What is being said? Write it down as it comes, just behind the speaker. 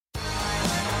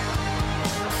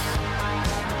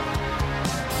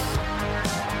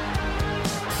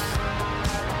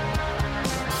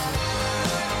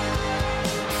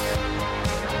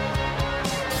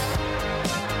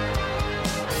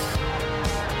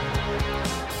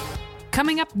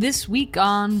Coming up this week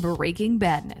on Breaking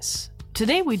Badness.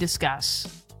 Today we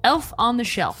discuss Elf on the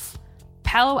Shelf,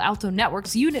 Palo Alto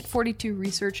Network's Unit 42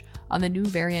 research on the new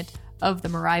variant of the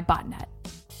Mirai botnet.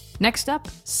 Next up,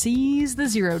 Seize the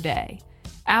Zero Day.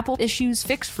 Apple issues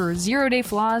fix for zero-day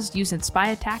flaws used in spy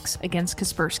attacks against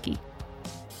Kaspersky.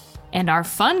 And our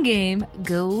fun game,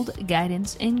 Gold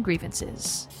Guidance and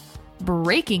Grievances.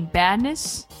 Breaking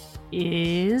Badness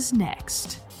is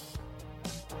next.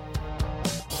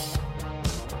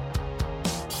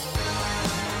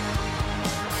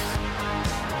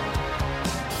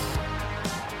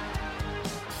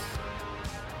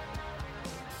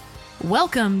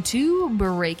 Welcome to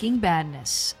Breaking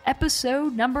Badness,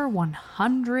 episode number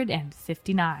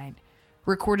 159,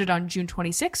 recorded on June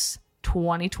 26,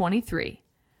 2023.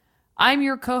 I'm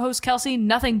your co-host, Kelsey,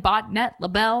 nothing botnet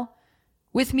LaBelle.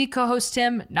 With me, co-host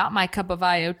Tim, not my cup of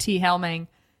IoT, Helming.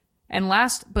 And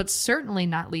last, but certainly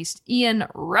not least, Ian,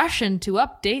 rushing to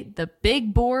update the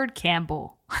big board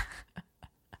Campbell.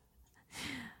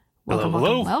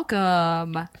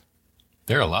 Welcome.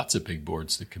 There are lots of big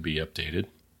boards that could be updated.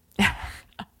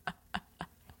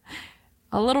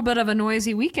 A little bit of a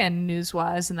noisy weekend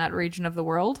news-wise in that region of the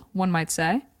world, one might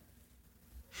say.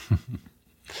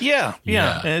 Yeah.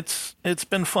 It's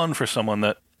been fun for someone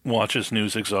that watches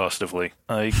news exhaustively.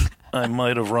 I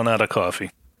might have run out of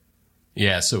coffee.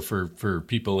 Yeah, so for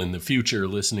people in the future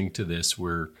listening to this,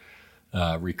 we're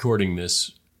recording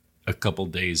this a couple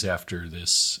days after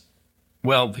this.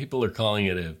 Well, people are calling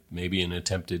it maybe an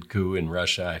attempted coup in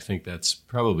Russia. I think that's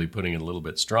probably putting it a little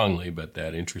bit strongly, but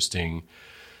that interesting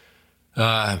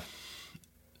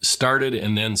started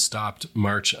and then stopped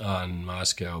march on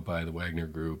Moscow by the Wagner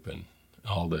Group and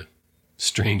all the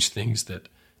strange things that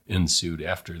ensued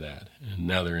after that. And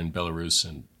now they're in Belarus,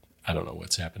 and I don't know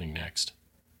what's happening next.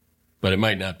 But it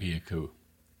might not be a coup.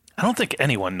 I don't think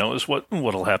anyone knows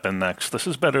what'll happen next. This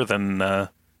is better than...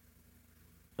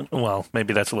 well,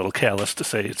 maybe that's a little callous to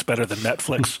say it's better than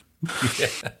Netflix.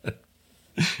 Yeah.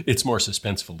 It's more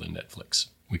suspenseful than Netflix.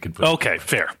 We could put okay,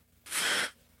 fair.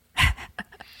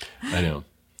 I know.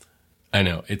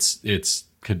 It's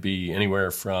could be anywhere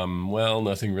from, well,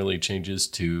 nothing really changes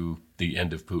to the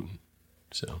end of Putin.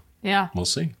 So yeah, we'll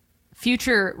see.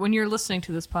 Future, when you're listening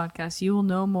to this podcast, you will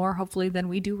know more, hopefully, than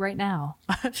we do right now.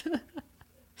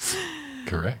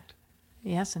 Correct.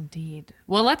 Yes, indeed.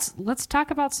 Well, let's talk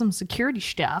about some security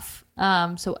stuff.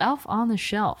 So Elf on the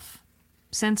Shelf.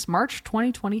 Since March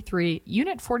 2023,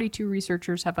 Unit 42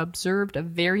 researchers have observed a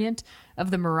variant of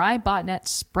the Mirai botnet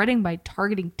spreading by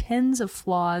targeting tens of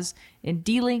flaws in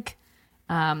D-Link,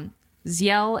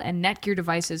 Xiel, and Netgear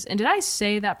devices. And did I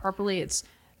say that properly? It's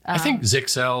I think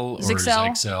Zixel or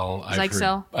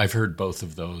Zyxel. I've heard both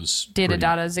of those. Data,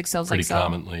 Zixel, pretty Zyxel.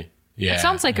 Commonly. Yeah, it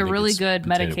sounds like a really good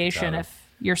medication potato. if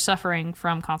you're suffering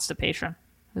from constipation.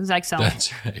 Zyxel.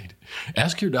 That's right.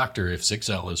 Ask your doctor if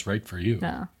Zixel is right for you.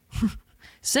 No.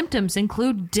 Symptoms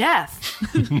include death.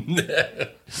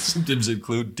 Symptoms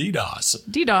include DDoS.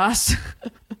 DDoS.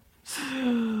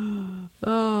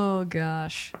 Oh,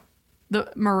 gosh.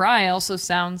 The Mirai also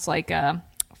sounds like a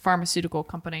pharmaceutical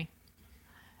company.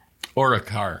 Or a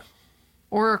car.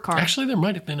 Actually, there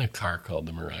might have been a car called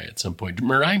the Mirai at some point.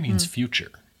 Mirai means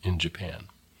future in Japan.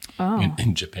 Oh.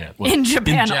 In Japan. Well, in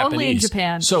Japan, in only in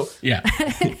Japan. So, yeah,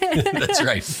 that's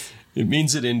right. It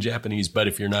means it in Japanese, but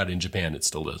if you're not in Japan, it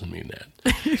still doesn't mean that.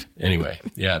 Anyway,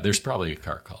 yeah, there's probably a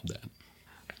car called that.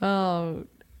 Oh,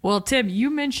 well, Tim, you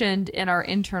mentioned in our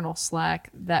internal Slack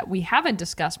that we haven't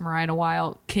discussed Mirai in a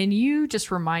while. Can you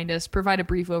just remind us, provide a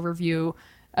brief overview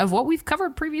of what we've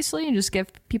covered previously and just give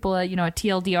people a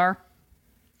TLDR?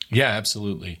 Yeah,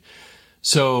 absolutely.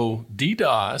 So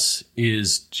DDoS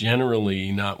is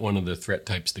generally not one of the threat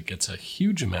types that gets a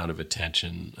huge amount of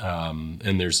attention,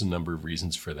 and there's a number of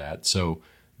reasons for that. So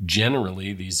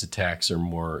generally, these attacks are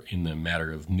more in the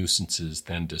matter of nuisances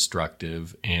than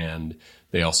destructive, and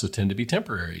they also tend to be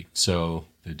temporary. So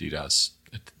the DDoS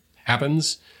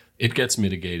happens, it gets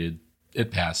mitigated,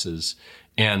 it passes.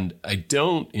 And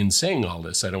in saying all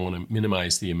this, I don't want to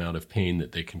minimize the amount of pain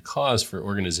that they can cause for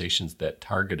organizations that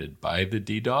targeted by the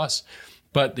DDoS,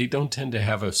 but they don't tend to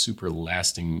have a super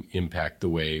lasting impact the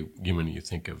way when you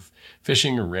think of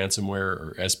phishing or ransomware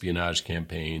or espionage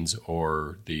campaigns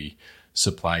or the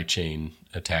supply chain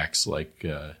attacks like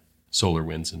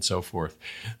SolarWinds and so forth.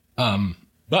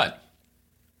 But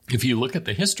if you look at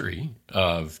the history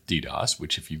of DDoS,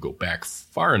 which if you go back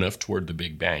far enough toward the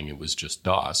Big Bang, it was just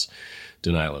DOS,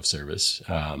 denial of service,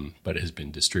 but it has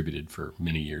been distributed for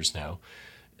many years now.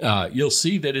 You'll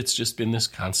see that it's just been this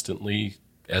constantly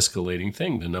escalating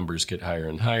thing. The numbers get higher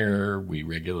and higher. We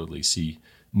regularly see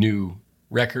new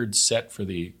records set for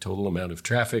the total amount of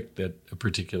traffic that a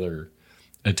particular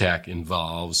attack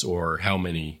involves, or how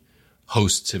many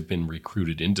hosts have been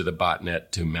recruited into the botnet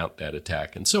to mount that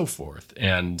attack, and so forth.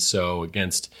 And so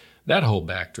against that whole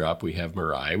backdrop, we have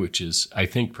Mirai, which is, I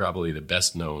think, probably the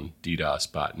best known DDoS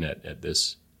botnet at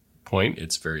this point.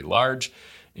 It's very large,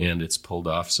 and it's pulled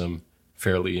off some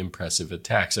fairly impressive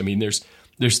attacks. I mean, there's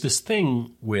this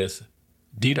thing with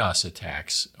DDoS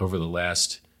attacks over the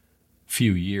last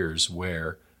few years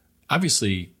where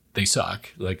obviously they suck,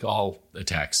 like all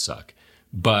attacks suck,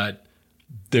 but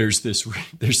there's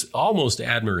almost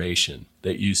admiration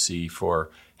that you see for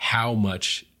how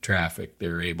much traffic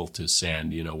they're able to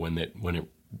send. You know, when a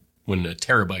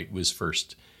terabyte was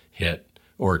first hit,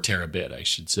 or a terabit, I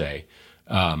should say,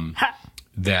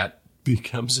 that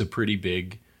becomes a pretty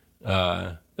big.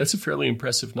 That's a fairly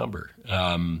impressive number,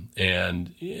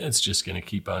 and it's just going to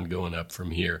keep on going up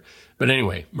from here. But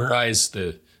anyway, Mirai is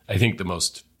I think the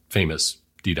most famous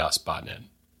DDoS botnet.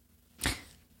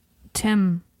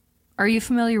 Tim, are you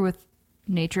familiar with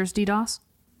nature's DDoS?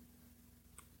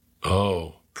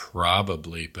 Oh,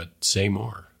 probably, but say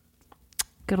more.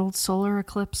 Good old solar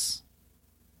eclipse.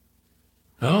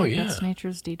 Oh, yeah. That's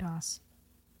nature's DDoS.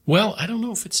 Well, I don't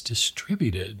know if it's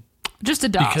distributed. Just a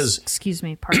DOS. Because, excuse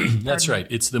me. Pardon. That's right.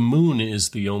 It's the moon is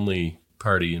the only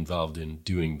party involved in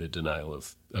doing the denial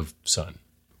of sun.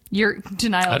 Your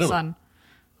denial of sun.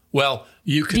 Well,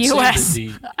 you could DOS.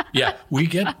 say that we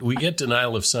get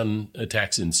denial of sun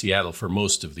attacks in Seattle for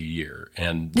most of the year,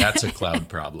 and that's a cloud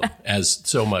problem, as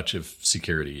so much of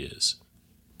security is.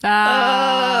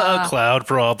 A cloud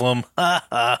problem.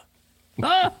 Well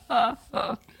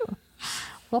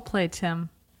played, Tim.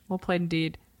 Well played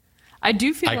indeed. I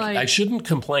do feel like I shouldn't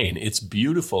complain. It's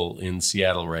beautiful in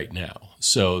Seattle right now,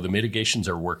 so the mitigations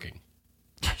are working.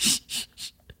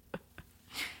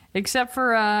 Except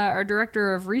for our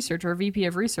director of research, or VP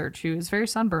of research, who is very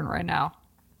sunburned right now.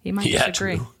 He might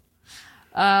disagree. True.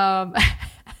 I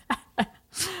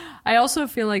also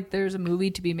feel like there's a movie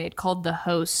to be made called The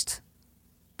Host,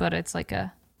 but it's like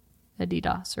a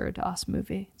DDoS or a DOS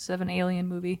movie instead of an alien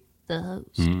movie. The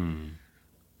Host.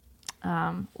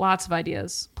 Lots of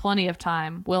ideas, plenty of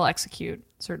time. We'll execute,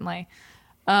 certainly.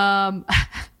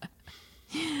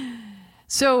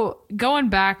 So going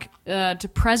back to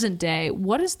present day,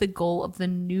 what is the goal of the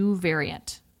new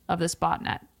variant of this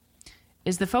botnet?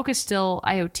 Is the focus still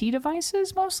IoT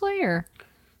devices mostly, or?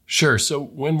 Sure. So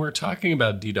when we're talking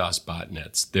about DDoS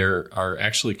botnets, there are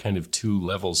actually kind of two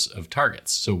levels of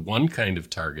targets. So one kind of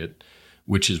target,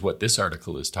 which is what this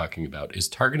article is talking about, is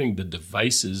targeting the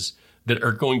devices that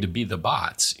are going to be the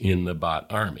bots in the bot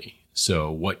army. So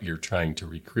what you're trying to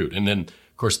recruit. And then,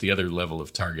 of course, the other level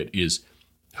of target is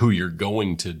who you're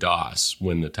going to DOS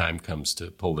when the time comes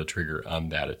to pull the trigger on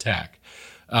that attack.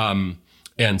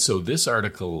 And so this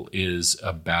article is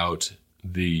about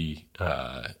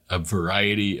a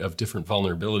variety of different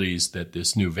vulnerabilities that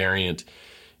this new variant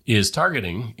is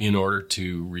targeting in order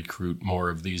to recruit more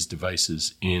of these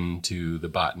devices into the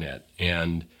botnet.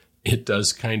 And it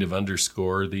does kind of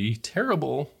underscore the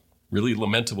terrible, really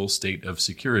lamentable state of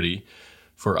security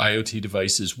for IoT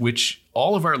devices, which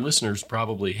all of our listeners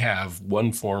probably have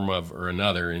one form of or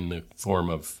another, in the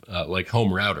form of like home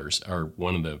routers are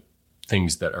one of the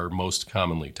things that are most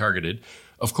commonly targeted,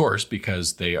 of course,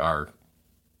 because they are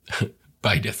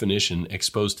by definition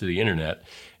exposed to the internet.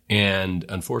 And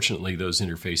unfortunately, those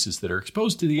interfaces that are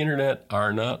exposed to the internet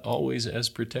are not always as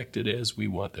protected as we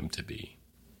want them to be.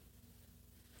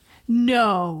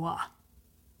 No.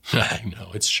 I know.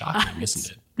 It's shocking,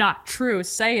 isn't it? Not true.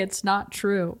 Say it's not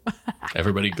true.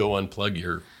 Everybody go unplug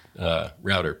your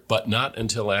router, but not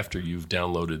until after you've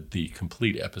downloaded the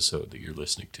complete episode that you're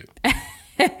listening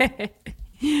to.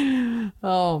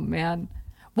 Oh, man.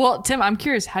 Well, Tim, I'm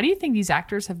curious. How do you think these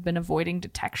actors have been avoiding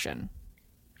detection?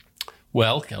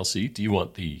 Well, Kelsey, do you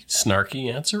want the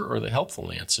snarky answer or the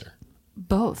helpful answer?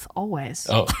 Both, always.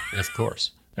 Oh, of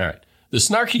course. All right. The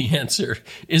snarky answer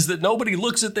is that nobody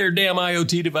looks at their damn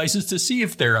IoT devices to see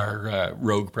if there are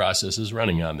rogue processes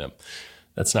running on them.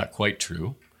 That's not quite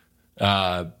true,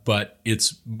 but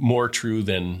it's more true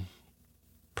than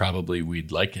probably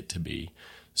we'd like it to be.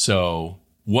 So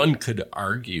one could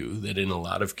argue that in a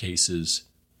lot of cases,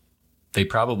 they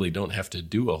probably don't have to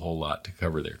do a whole lot to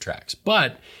cover their tracks.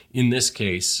 But in this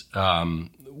case,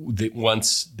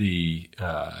 once the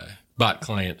bot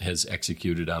client has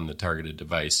executed on the targeted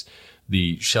device,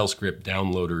 the shell script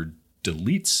downloader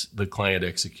deletes the client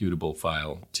executable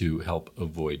file to help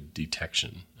avoid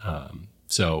detection.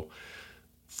 So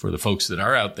for the folks that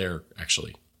are out there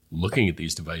actually looking at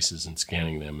these devices and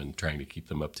scanning them and trying to keep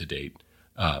them up to date,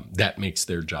 that makes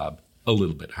their job a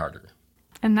little bit harder.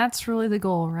 And that's really the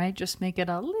goal, right? Just make it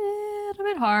a little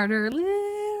bit harder, a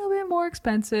little bit more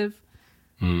expensive.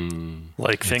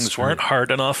 Like things weren't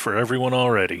hard enough for everyone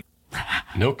already.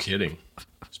 No kidding.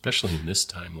 Especially in this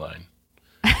timeline.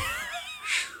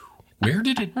 Where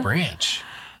did it branch?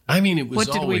 I mean, it was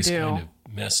always kind of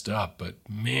messed up, but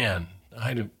man,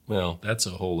 that's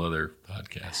a whole other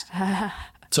podcast.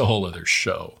 It's a whole other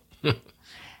show.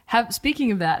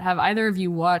 Speaking of that, have either of you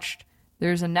watched,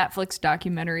 there's a Netflix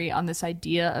documentary on this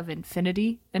idea of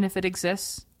infinity and if it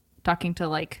exists, talking to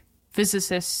like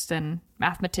physicists and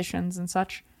mathematicians and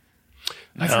such?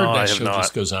 I've heard that show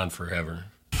just goes on forever.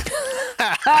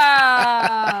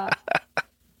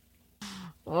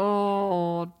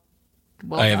 Oh,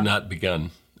 well I have not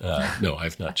begun. No,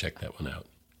 I've not checked that one out.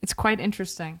 It's quite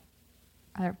interesting.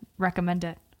 I recommend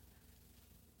it.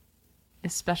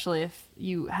 Especially if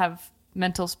you have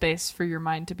mental space for your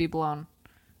mind to be blown.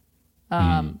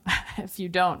 If you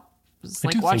don't, it's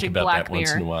like watching Black Mirror.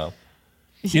 Once in a while.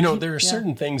 You know, there are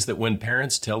certain things that when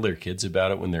parents tell their kids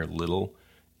about it when they're little,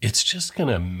 it's just going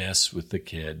to mess with the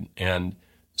kid. And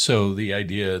so the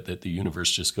idea that the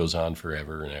universe just goes on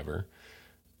forever and ever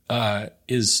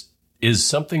is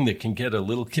something that can get a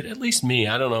little kid, at least me.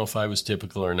 I don't know if I was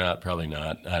typical or not. Probably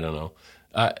not. I don't know.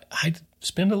 I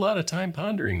spend a lot of time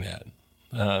pondering that.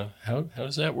 How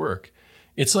does that work?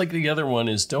 It's like the other one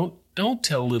is don't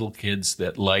tell little kids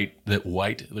that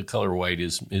the color white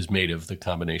is made of the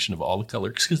combination of all the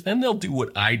colors, because then they'll do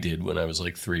what I did when I was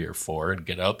like 3 or 4 and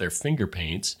get out their finger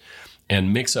paints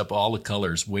and mix up all the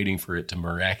colors, waiting for it to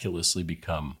miraculously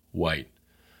become white.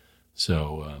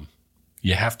 So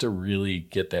you have to really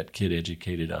get that kid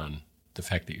educated on the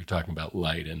fact that you're talking about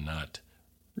light and not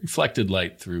reflected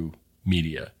light through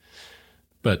media.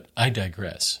 But I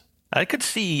digress. I could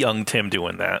see young Tim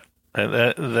doing that.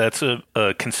 That's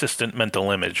a consistent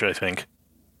mental image, I think.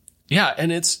 Yeah,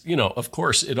 and it's, of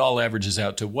course, it all averages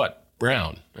out to what?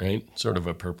 Brown, right? Sort of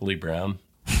a purpley brown,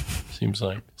 seems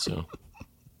like. So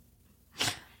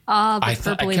I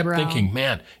kept thinking,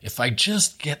 man, if I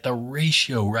just get the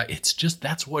ratio right, it's just,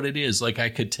 that's what it is. Like I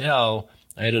could tell,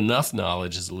 I had enough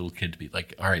knowledge as a little kid to be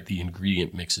like, all right, the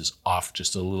ingredient mix is off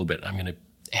just a little bit. I'm going to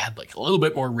add like a little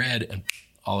bit more red, and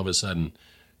all of a sudden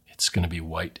it's going to be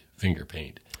white finger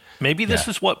paint. Maybe this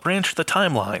is what branched the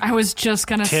timeline. I was just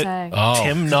going to say.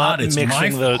 Tim not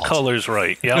mixing the colors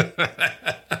right.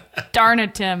 Yep. Darn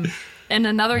it, Tim. In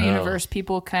another universe,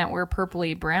 people can't wear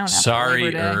purpley brown after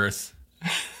Labor Day. Earth.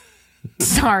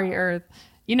 Sorry, Earth.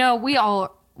 We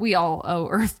all owe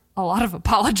Earth a lot of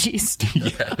apologies.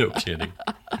 Yeah, no kidding.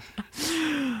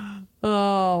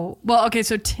 Oh, well, okay,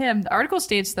 so Tim, the article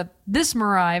states that this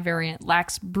Mirai variant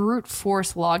lacks brute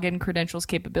force login credentials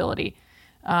capability,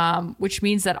 which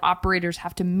means that operators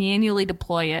have to manually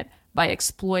deploy it by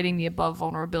exploiting the above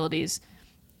vulnerabilities.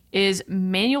 Is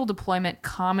manual deployment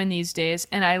common these days?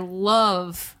 And I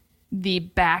love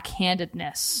the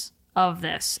backhandedness of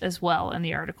this as well in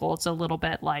the article. It's a little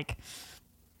bit like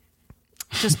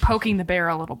just poking the bear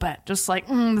a little bit. Just like,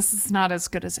 this is not as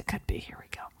good as it could be. Here we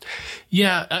go.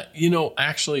 Yeah,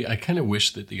 actually, I kind of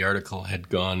wish that the article had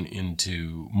gone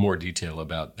into more detail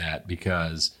about that,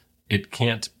 because it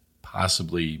can't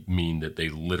possibly mean that they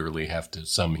literally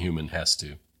some human has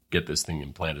to get this thing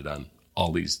implanted on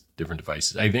all these different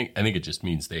devices. I think it just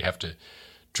means they have to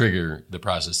trigger the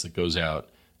process that goes out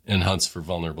and hunts for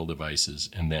vulnerable devices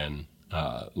and then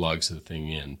logs the thing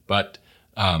in. But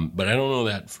I don't know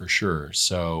that for sure.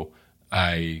 So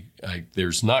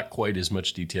there's not quite as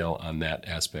much detail on that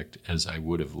aspect as I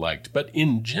would have liked. But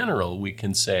in general, we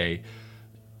can say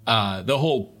the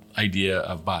whole idea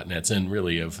of botnets, and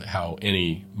really of how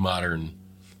any modern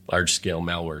large-scale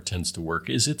malware tends to work,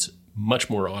 is it's much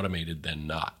more automated than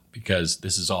not, because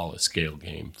this is all a scale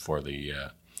game for the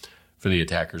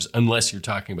attackers, unless you're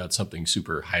talking about something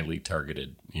super highly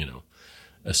targeted,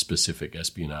 a specific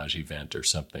espionage event or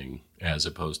something, as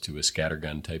opposed to a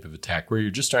scattergun type of attack where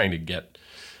you're just trying to get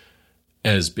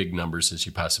as big numbers as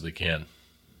you possibly can.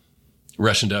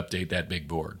 Rushing to update that big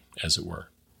board, as it were.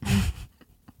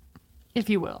 If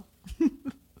you will.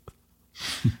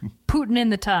 Putin in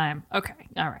the time. Okay.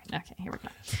 All right. Okay. Here we go.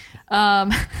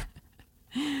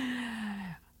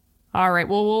 All right.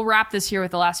 Well, we'll wrap this here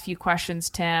with the last few questions,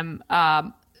 Tim.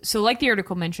 So like the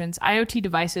article mentions, IoT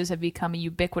devices have become a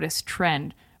ubiquitous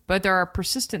trend, but there are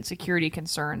persistent security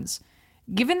concerns.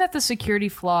 Given that the security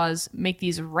flaws make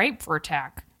these ripe for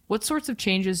attack, what sorts of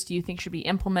changes do you think should be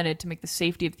implemented to make the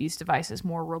safety of these devices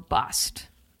more robust?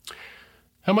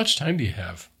 How much time do you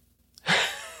have?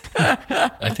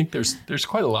 I think there's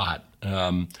quite a lot.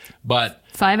 But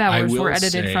 5 hours were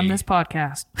edited from this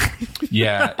podcast.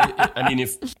 Yeah. I mean,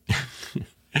 if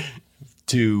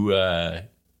to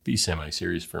be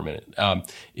semi-serious for a minute.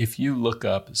 If you look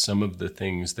up some of the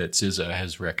things that CISA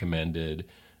has recommended,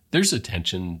 there's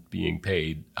attention being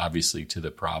paid, obviously, to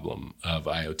the problem of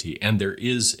IoT. And there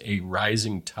is a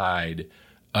rising tide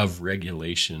of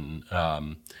regulation.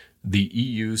 The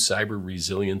EU Cyber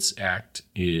Resilience Act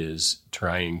is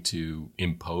trying to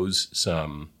impose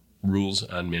some rules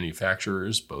on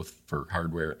manufacturers, both for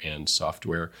hardware and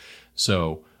software.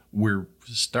 So we're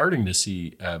starting to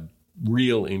see a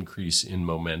real increase in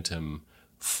momentum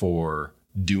for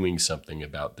doing something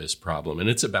about this problem. And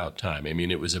it's about time. I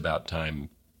mean, it was about time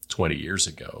 20 years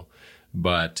ago,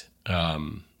 but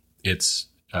it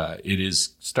is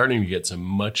starting to get some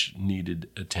much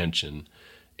needed attention.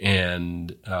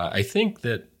 And I think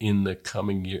that in the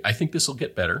coming year, I think this will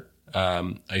get better.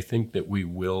 I think that we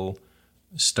will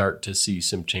start to see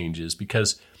some changes,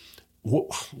 because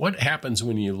what happens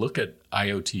when you look at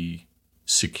IoT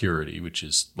security, which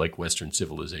is like Western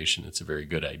civilization, it's a very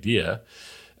good idea.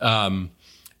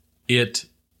 It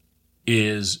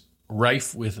is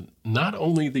rife with not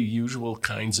only the usual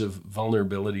kinds of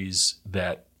vulnerabilities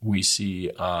that we see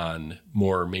on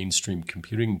more mainstream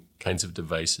computing kinds of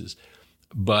devices,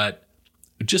 but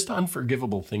just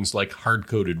unforgivable things like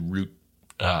hard-coded root,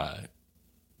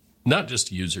 not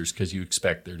just users, because you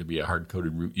expect there to be a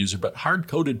hard-coded root user, but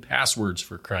hard-coded passwords,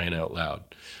 for crying out loud.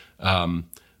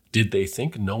 Did they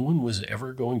think no one was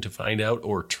ever going to find out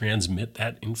or transmit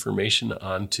that information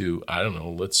onto, I don't know,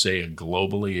 let's say a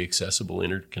globally accessible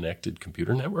interconnected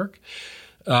computer network?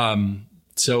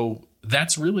 So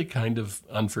that's really kind of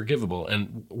unforgivable.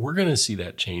 And we're going to see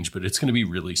that change, but it's going to be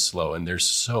really slow. And there's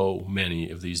so many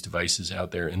of these devices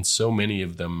out there, and so many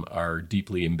of them are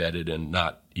deeply embedded and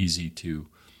not easy to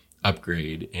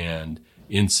upgrade. And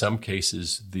in some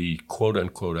cases, the quote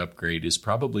unquote upgrade is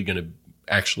probably going to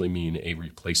actually mean a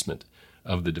replacement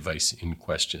of the device in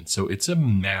question. So it's a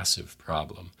massive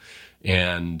problem.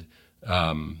 And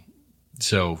in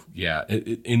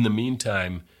the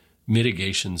meantime,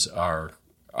 mitigations are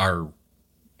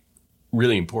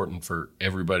really important for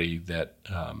everybody that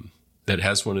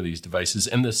has one of these devices.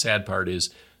 And the sad part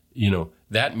is,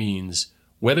 that means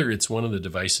whether it's one of the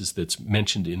devices that's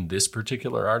mentioned in this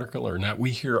particular article or not,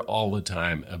 we hear all the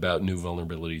time about new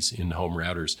vulnerabilities in home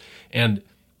routers. And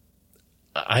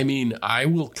I mean, I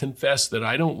will confess that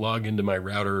I don't log into my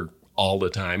router all the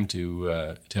time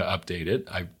to update it.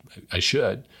 I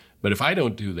should, but if I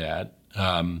don't do that,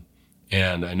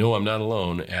 and I know I'm not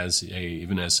alone,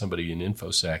 even as somebody in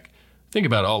InfoSec, think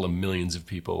about all the millions of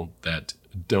people that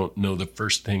don't know the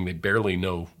first thing. They barely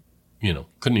know,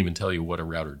 couldn't even tell you what a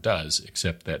router does,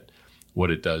 except that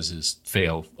what it does is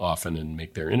fail often and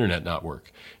make their internet not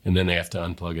work, and then they have to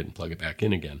unplug it and plug it back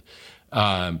in again.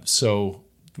 So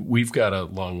we've got a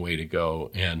long way to go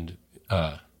and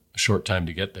a short time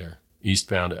to get there.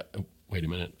 Eastbound. Wait a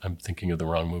minute. I'm thinking of the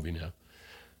wrong movie now.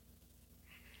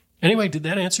 Anyway, did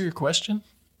that answer your question?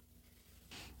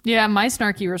 Yeah, my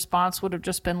snarky response would have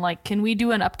just been like, can we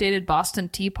do an updated Boston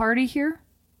Tea Party here?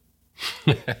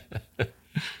 The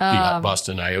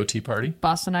Boston IoT Party?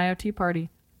 Boston IoT Party.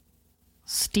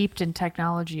 Steeped in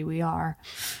technology we are.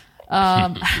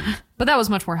 But that was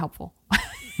much more helpful.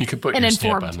 You could put your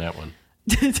stamp on that one.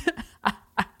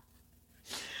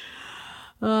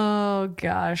 Oh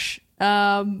gosh.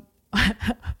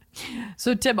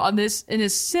 So Tim, in a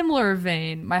similar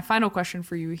vein, my final question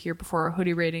for you here before our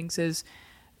hoodie ratings is,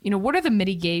 what are the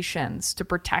mitigations to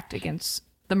protect against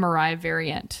the Mirai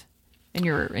variant in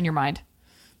your mind?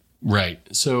 Right.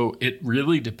 So it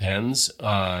really depends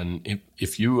on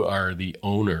if you are the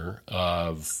owner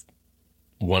of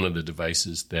one of the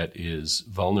devices that is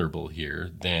vulnerable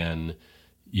here, then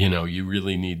you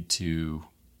really need to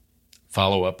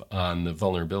follow up on the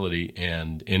vulnerability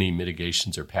and any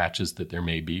mitigations or patches that there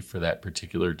may be for that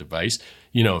particular device.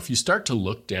 If you start to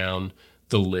look down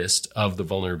the list of the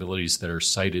vulnerabilities that are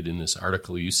cited in this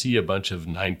article, you see a bunch of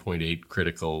 9.8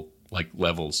 critical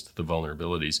levels to the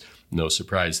vulnerabilities. No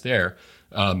surprise there.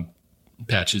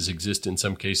 Patches exist in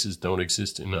some cases, don't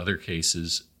exist in other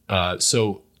cases.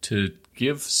 So to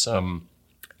give some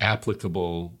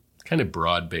applicable kind of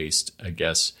broad-based, I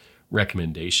guess,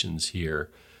 recommendations here.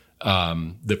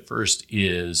 The first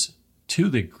is, to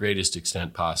the greatest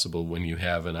extent possible, when you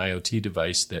have an IoT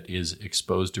device that is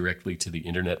exposed directly to the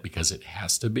internet because it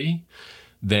has to be,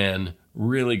 then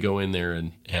really go in there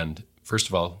and first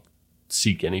of all,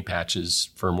 seek any patches,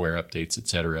 firmware updates,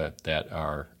 etc., that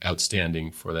are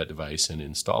outstanding for that device and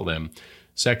install them.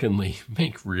 Secondly,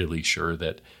 make really sure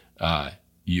that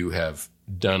you have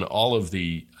done all of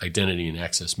the identity and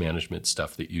access management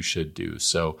stuff that you should do.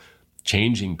 So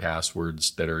changing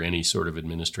passwords that are any sort of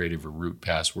administrative or root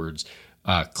passwords,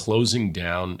 closing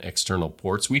down external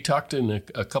ports. We talked in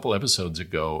a couple episodes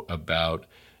ago about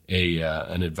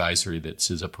an advisory that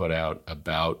CISA put out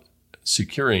about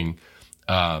securing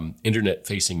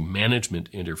internet-facing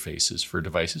management interfaces for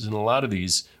devices. And a lot of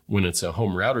these, when it's a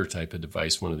home router type of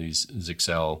device, one of these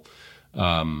Zixel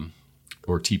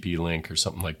or TP-Link or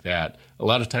something like that, a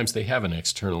lot of times they have an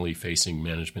externally facing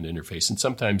management interface. And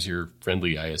sometimes your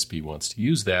friendly ISP wants to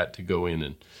use that to go in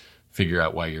and figure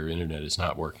out why your internet is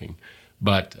not working.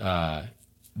 But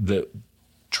the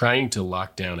trying to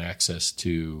lock down access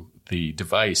to the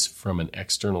device from an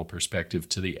external perspective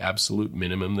to the absolute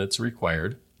minimum that's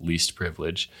required, least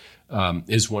privilege,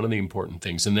 is one of the important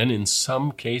things. And then in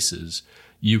some cases,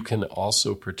 you can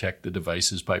also protect the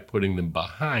devices by putting them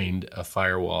behind a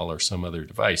firewall or some other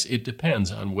device. It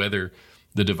depends on whether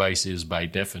the device is by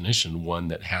definition one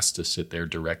that has to sit there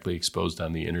directly exposed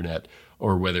on the internet,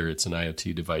 or whether it's an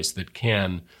IoT device that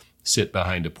can sit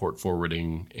behind a port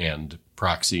forwarding and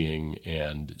proxying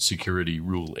and security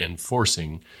rule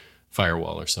enforcing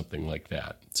firewall or something like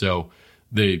that. So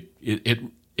it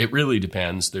really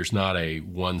depends. There's not a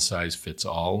one size fits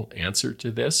all answer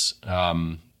to this.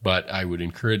 But I would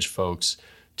encourage folks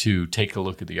to take a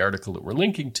look at the article that we're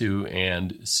linking to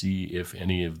and see if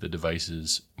any of the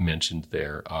devices mentioned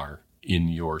there are in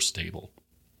your stable.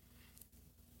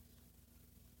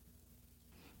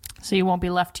 So you won't be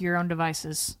left to your own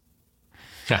devices.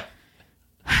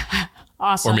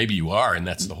 Awesome. Or maybe you are, and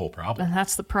that's the whole problem. And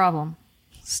that's the problem.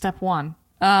 Step one.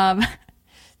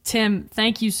 Tim,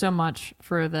 thank you so much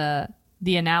for the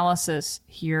analysis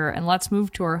here, and let's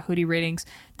move to our hoodie ratings.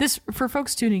 This, for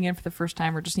folks tuning in for the first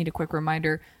time or just need a quick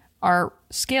reminder, our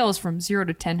scale is from 0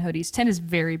 to 10 hoodies. 10 is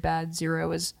very bad,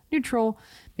 0 is neutral,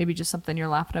 maybe just something you're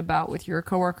laughing about with your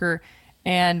coworker.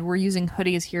 And we're using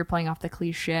hoodies here, playing off the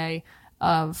cliche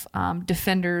of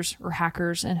defenders or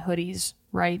hackers and hoodies,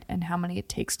 right? And how many it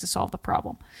takes to solve the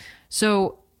problem.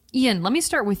 So, Ian, let me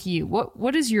start with you.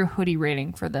 What is your hoodie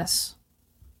rating for this?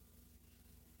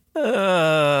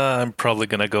 I'm probably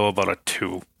going to go about a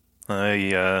 2.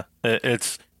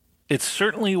 It's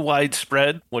certainly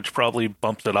widespread, which probably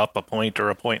bumps it up a point or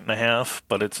a point and a half,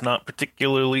 but it's not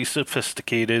particularly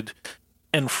sophisticated.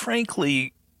 And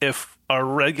frankly, if our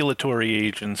regulatory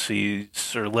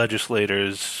agencies or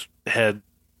legislators had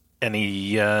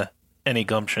any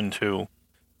gumption to,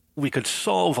 we could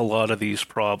solve a lot of these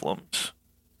problems.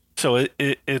 So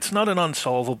it's not an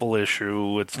unsolvable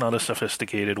issue. It's not a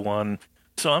sophisticated one.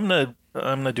 So I'm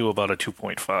gonna do about a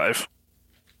 2.5.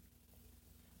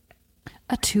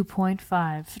 A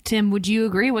 2.5. Tim, would you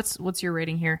agree? What's your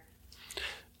rating here?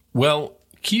 Well,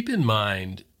 keep in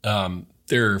mind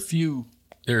there are a few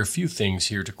things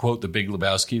here. To quote the Big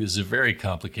Lebowski, this is a very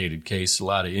complicated case. A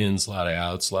lot of ins, a lot of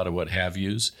outs, a lot of what have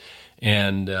yous,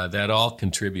 and that all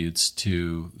contributes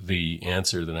to the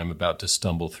answer that I'm about to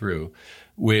stumble through,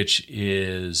 which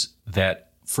is that.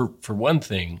 For one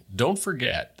thing, don't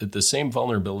forget that the same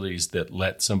vulnerabilities that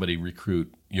let somebody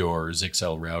recruit your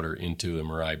Zixel router into a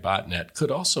Mirai botnet could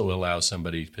also allow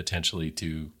somebody potentially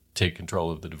to take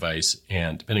control of the device,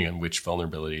 and depending on which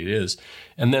vulnerability it is,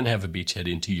 and then have a beachhead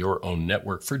into your own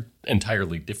network for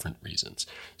entirely different reasons.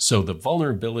 So the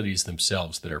vulnerabilities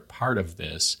themselves that are part of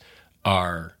this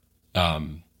are,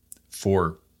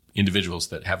 for individuals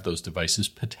that have those devices,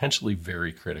 potentially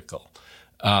very critical.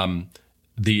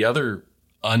 The other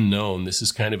unknown, this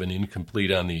is kind of an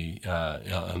incomplete on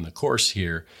the course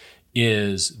here,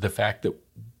 is the fact that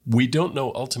we don't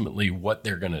know ultimately what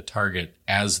they're going to target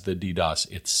as the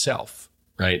DDoS itself,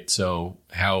 right? So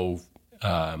how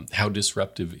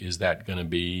disruptive is that going to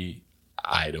be?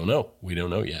 I don't know. We don't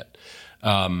know yet.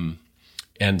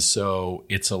 And so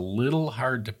it's a little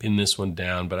hard to pin this one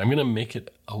down, but I'm going to make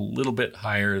it a little bit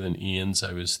higher than Ian's.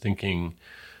 I was thinking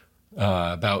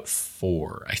about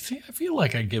 4. I feel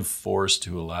like I give 4s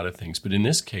to a lot of things, but in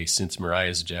this case, since Mirai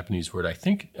is a Japanese word, I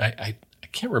think I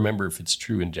can't remember if it's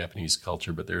true in Japanese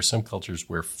culture, but there are some cultures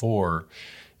where 4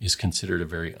 is considered a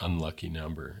very unlucky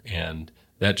number, and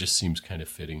that just seems kind of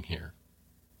fitting here.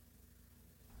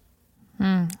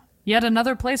 Yet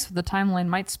another place where the timeline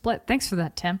might split. Thanks for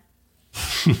that, Tim.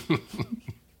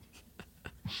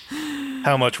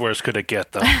 How much worse could it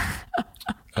get, though?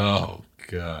 Oh,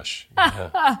 gosh.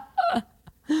 Yeah.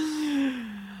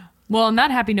 Well, on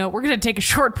that happy note, we're going to take a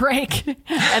short break,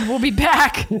 and we'll be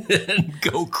back. And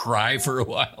go cry for a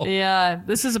while. Yeah,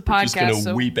 this is a podcast. Just going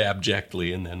to weep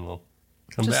abjectly, and then we'll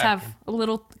come just back. Just have a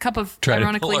little cup of try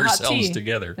ironically to pull hot ourselves tea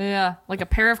together. Yeah, like a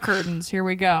pair of curtains. Here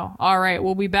we go. All right,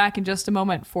 we'll be back in just a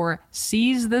moment for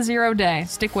Seize the Zero Day.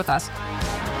 Stick with us.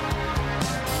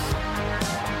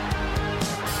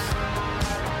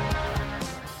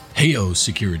 Heyo,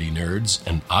 security nerds,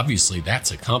 and obviously that's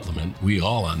a compliment. We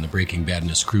all on the Breaking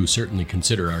Badness crew certainly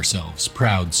consider ourselves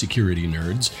proud security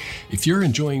nerds. If you're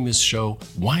enjoying this show,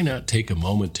 why not take a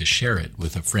moment to share it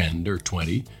with a friend or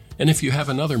 20? And if you have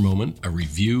another moment, a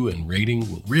review and rating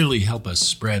will really help us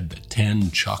spread the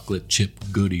 10 chocolate chip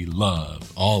goody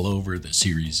love all over the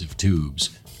series of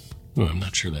tubes. Oh, I'm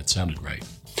not sure that sounded right.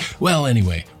 Well,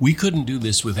 anyway, we couldn't do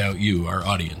this without you, our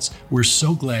audience. We're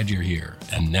so glad you're here.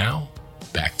 And now,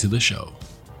 back to the show.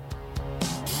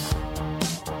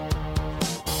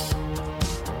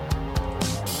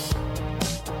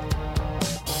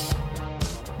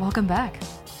 Welcome back.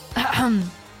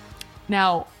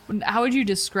 Now, how would you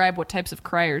describe what types of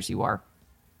criers you are?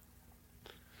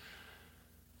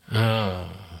 I've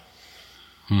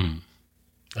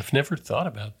never thought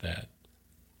about that.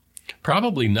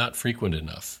 Probably not frequent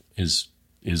enough is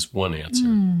one answer.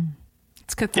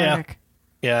 It's cathartic.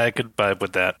 Yeah, I could vibe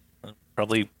with that.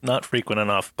 Probably not frequent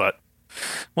enough, but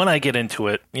when I get into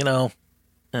it,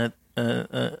 I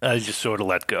just sort of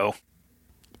let go.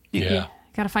 Yeah.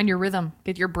 Got to find your rhythm.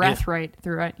 Get your breath right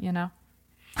through it,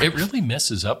 It really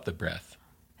messes up the breath.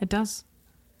 It does.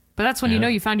 But that's when you know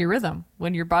you found your rhythm.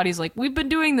 When your body's like, we've been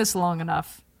doing this long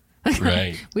enough.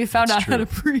 Right. We found out how to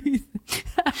breathe.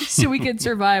 So we can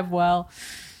survive while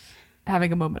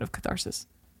having a moment of catharsis.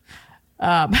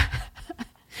 Wow,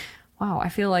 I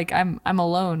feel like I'm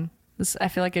alone. I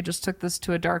feel like I just took this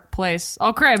to a dark place.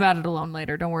 I'll cry about it alone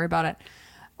later. Don't worry about it.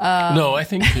 No, I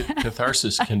think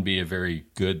catharsis can be a very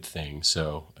good thing.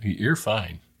 So you're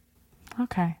fine.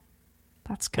 Okay.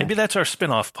 That's good. Maybe that's our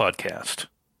spin-off podcast.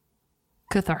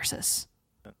 Catharsis.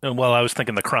 Well, I was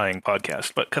thinking the crying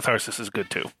podcast, but catharsis is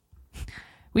good too.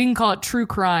 We can call it True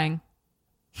Crying.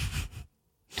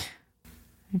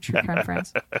 True crime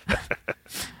friends.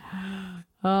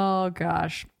 Oh,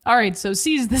 gosh. All right, so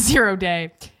seize the 0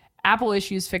 day. Apple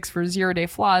issues fix for 0-day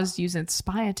flaws using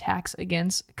spy attacks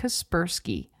against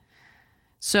Kaspersky.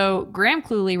 So Graham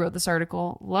Cluley wrote this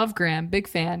article. Love Graham, big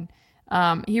fan.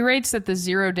 He rates that the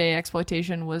 0-day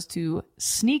exploitation was to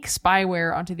sneak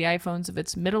spyware onto the iPhones of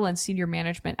its middle and senior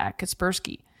management at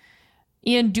Kaspersky.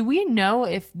 Ian, do we know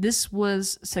if this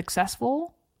was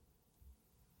successful?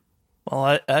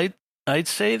 Well, I'd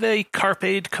say they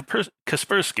carped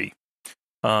Kaspersky.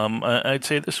 I'd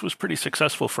say this was pretty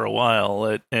successful for a while.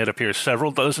 It appears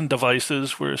several dozen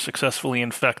devices were successfully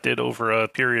infected over a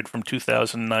period from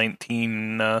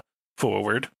 2019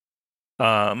 forward.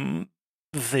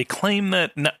 They claim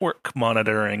that network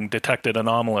monitoring detected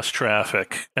anomalous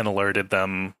traffic and alerted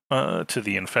them to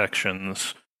the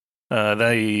infections.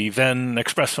 They then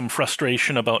expressed some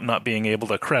frustration about not being able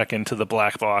to crack into the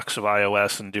black box of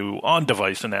iOS and do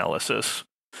on-device analysis.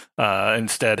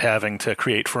 Instead having to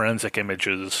create forensic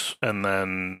images and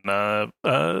then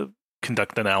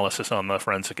conduct analysis on the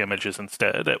forensic images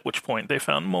instead, at which point they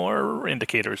found more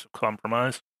indicators of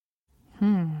compromise.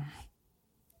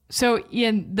 So,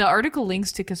 Ian, the article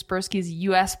links to Kaspersky's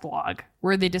US blog,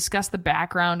 where they discuss the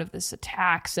background of this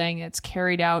attack, saying it's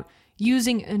carried out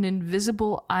using an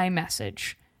invisible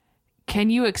iMessage. Can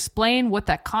you explain what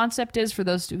that concept is for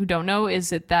those who don't know?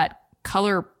 Is it that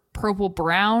color purple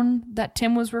brown that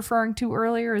Tim was referring to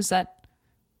earlier? Is that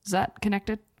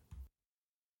connected?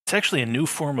 It's actually a new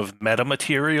form of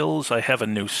metamaterials. I have a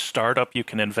new startup you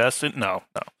can invest in. No.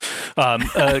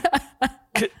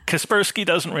 Kaspersky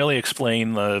doesn't really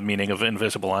explain the meaning of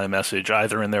invisible iMessage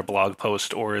either in their blog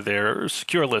post or their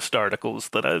secure list articles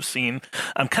that I've seen.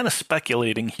 I'm kind of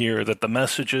speculating here that the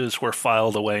messages were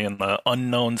filed away in the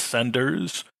unknown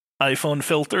senders iPhone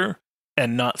filter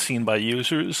and not seen by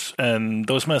users, and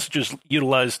those messages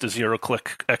utilized a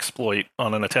zero-click exploit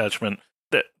on an attachment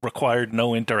that required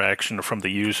no interaction from the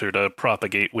user to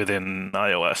propagate within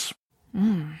iOS.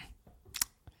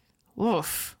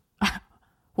 Woof.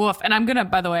 Woof. And I'm gonna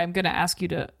ask you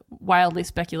to wildly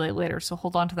speculate later, so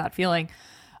hold on to that feeling.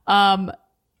 So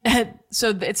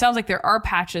it sounds like there are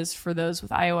patches for those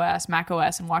with iOS,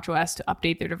 macOS, and watchOS to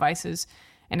update their devices,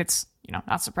 and it's,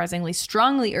 not surprisingly,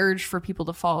 strongly urged for people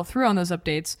to follow through on those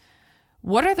updates.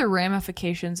 What are the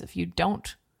ramifications if you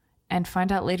don't and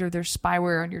find out later there's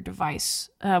spyware on your device?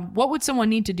 What would someone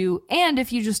need to do? And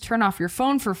if you just turn off your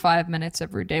phone for 5 minutes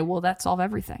every day, will that solve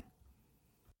everything?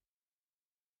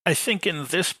 I think in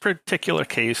this particular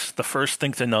case, the first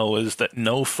thing to know is that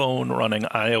no phone running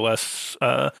iOS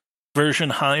version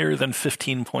higher than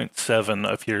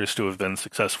 15.7 appears to have been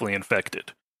successfully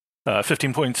infected.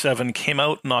 15.7 came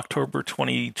out in October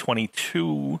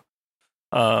 2022,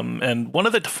 and one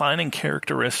of the defining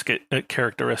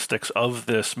characteristics of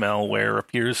this malware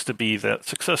appears to be that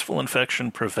successful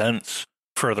infection prevents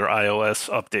further iOS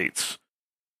updates.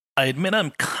 I admit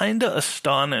I'm kind of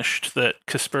astonished that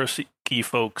Kaspersky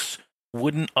folks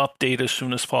wouldn't update as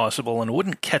soon as possible and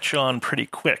wouldn't catch on pretty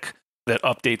quick that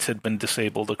updates had been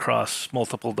disabled across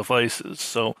multiple devices.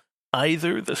 So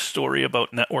either the story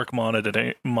about network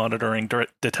monitoring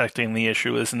detecting the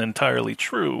issue isn't entirely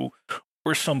true,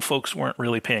 or some folks weren't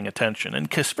really paying attention. And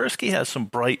Kaspersky has some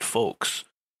bright folks,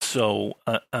 so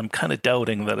I'm kind of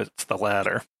doubting that it's the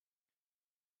latter.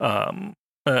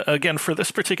 Again, for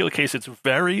this particular case, it's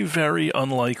very, very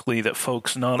unlikely that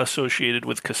folks not associated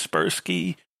with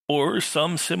Kaspersky or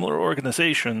some similar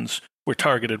organizations were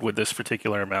targeted with this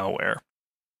particular malware.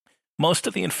 Most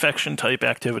of the infection-type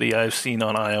activity I've seen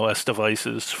on iOS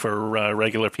devices for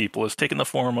regular people has taken the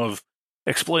form of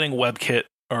exploiting WebKit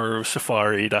or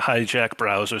Safari to hijack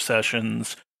browser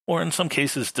sessions, or in some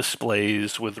cases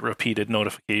displays with repeated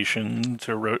notifications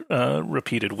or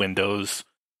repeated windows.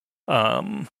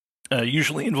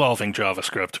 Usually involving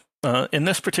JavaScript. In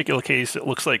this particular case, it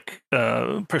looks like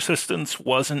persistence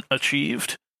wasn't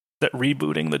achieved, that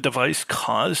rebooting the device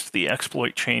caused the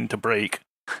exploit chain to break.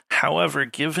 However,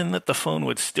 given that the phone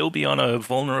would still be on a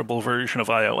vulnerable version of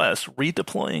iOS,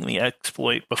 redeploying the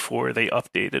exploit before they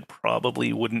updated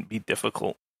probably wouldn't be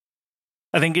difficult.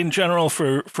 I think in general,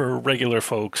 for regular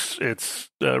folks, it's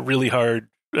really hard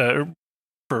for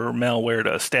malware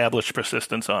to establish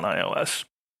persistence on iOS.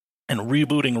 And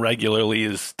rebooting regularly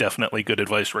is definitely good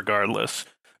advice regardless.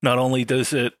 Not only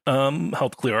does it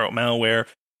help clear out malware,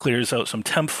 clears out some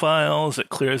temp files, it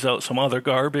clears out some other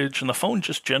garbage, and the phone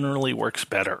just generally works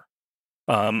better.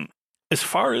 As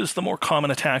far as the more common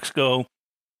attacks go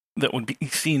that would be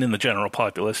seen in the general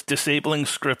populace, disabling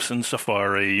scripts in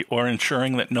Safari or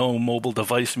ensuring that no mobile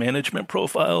device management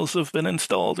profiles have been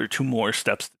installed are two more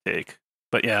steps to take.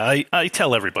 But yeah, I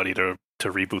tell everybody to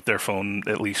reboot their phone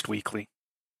at least weekly.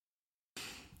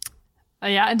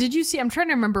 Yeah, and did you see, I'm trying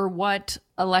to remember what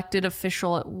elected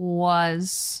official it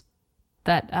was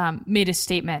that made a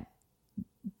statement,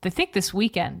 I think this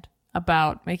weekend,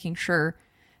 about making sure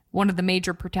one of the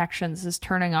major protections is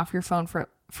turning off your phone for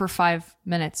 5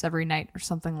 minutes every night or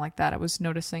something like that. I was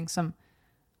noticing some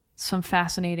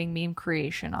fascinating meme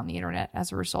creation on the internet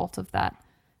as a result of that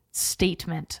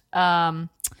statement. I'd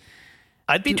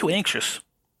be too anxious.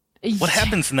 What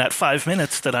happens in that 5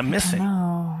 minutes that I'm missing?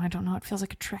 I don't know. It feels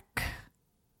like a trick.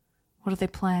 What are they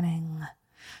planning?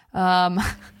 The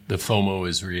FOMO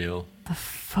is real. The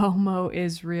FOMO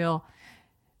is real.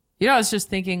 You know, I was just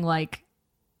thinking, like,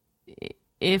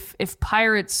 if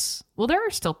pirates, well, there are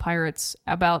still pirates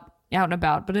out and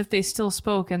about, but if they still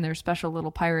spoke in their special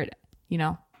little pirate,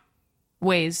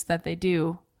 ways that they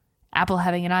do, Apple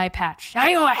having an eye patch,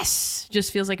 iOS,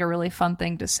 just feels like a really fun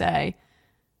thing to say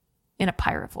in a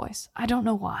pirate voice. I don't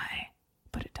know why,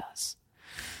 but it does.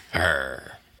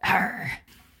 Arr. Arr.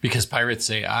 Because pirates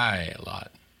say I a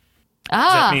lot.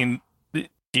 Does that mean, do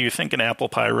you think an Apple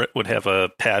pirate would have a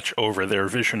patch over their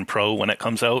Vision Pro when it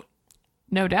comes out?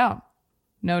 No doubt.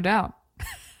 No doubt.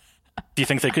 Do you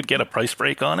think they could get a price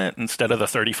break on it? Instead of the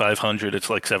 $3,500,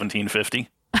 it's like $1,750?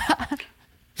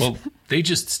 Well, they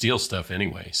just steal stuff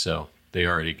anyway, so they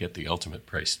already get the ultimate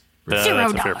price. That's a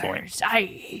fair point.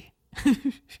 Aye.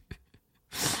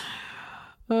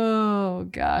 Oh,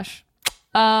 gosh.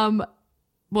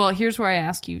 Well, here's where I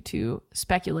ask you to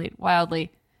speculate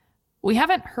wildly. We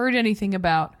haven't heard anything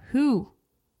about whom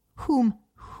Cool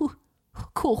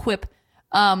Whip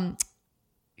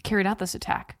carried out this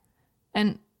attack.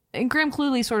 And Graham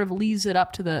Cluley sort of leaves it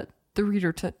up to the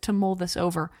reader to mull this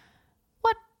over.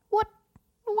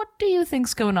 What do you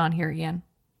think's going on here, Ian?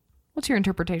 What's your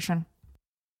interpretation?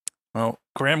 Well,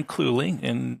 Graham Cluley,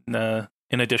 in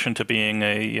addition to being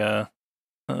a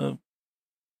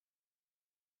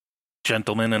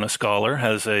gentleman and a scholar,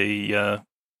 has a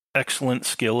excellent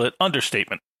skill at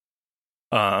understatement.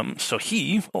 So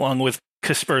he, along with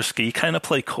Kaspersky, kind of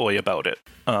play coy about it.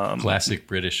 Classic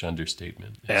British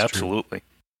understatement. It's absolutely.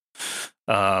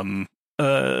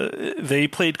 They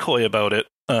played coy about it.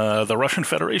 The Russian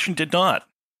Federation did not.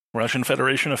 Russian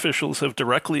Federation officials have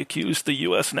directly accused the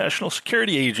U.S. National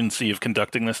Security Agency of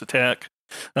conducting this attack.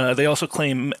 They also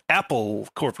claim Apple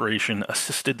Corporation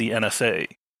assisted the NSA.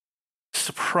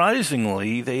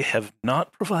 Surprisingly, they have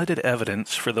not provided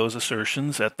evidence for those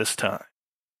assertions at this time.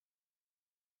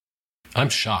 I'm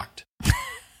shocked.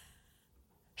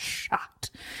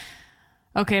 Shocked.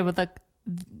 Okay, but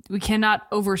we cannot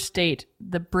overstate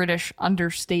the British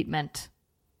understatement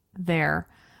there.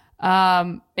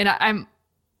 And I'm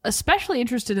especially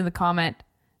interested in the comment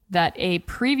that a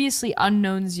previously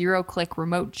unknown zero-click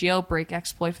remote jailbreak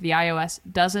exploit for the iOS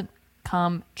doesn't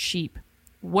come cheap.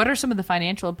 What are some of the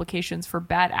financial implications for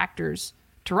bad actors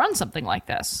to run something like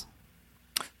this?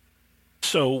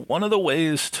 So one of the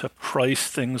ways to price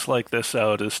things like this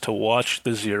out is to watch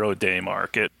the zero-day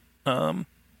market.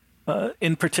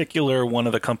 In particular, one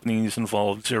of the companies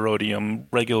involved, Zerodium,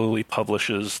 regularly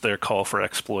publishes their call for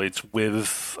exploits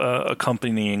with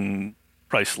accompanying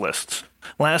price lists.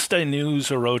 Last I knew,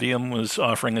 Zerodium was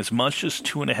offering as much as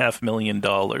 $2.5 million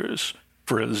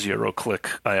for a zero-click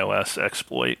iOS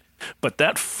exploit, but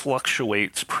that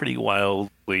fluctuates pretty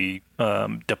wildly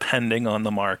depending on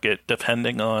the market,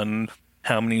 depending on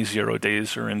how many 0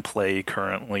 days are in play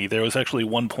currently. There was actually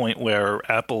one point where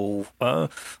Apple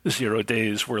 0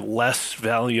 days were less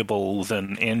valuable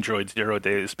than Android 0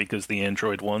 days because the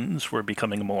Android ones were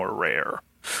becoming more rare.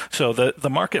 So the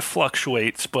market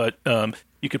fluctuates, but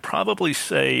you could probably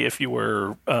say if you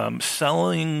were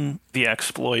selling the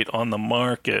exploit on the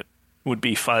market, would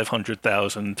be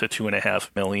 500,000 to 2.5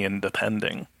 million,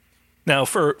 depending. Now,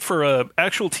 for a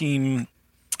actual team,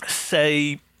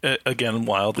 say, again,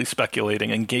 wildly speculating,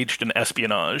 engaged in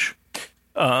espionage,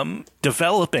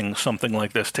 developing something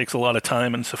like this takes a lot of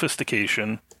time and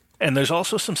sophistication, and there's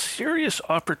also some serious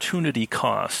opportunity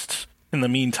costs in the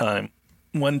meantime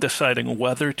when deciding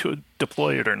whether to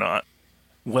deploy it or not,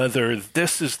 whether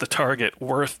this is the target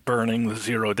worth burning the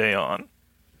 0 day on.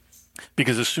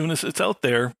 Because as soon as it's out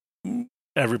there,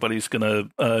 everybody's going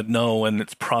to know, and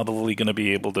it's probably going to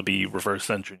be able to be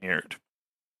reverse engineered.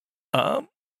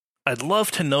 I'd love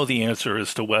to know the answer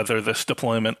as to whether this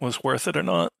deployment was worth it or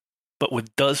not, but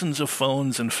with dozens of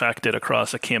phones infected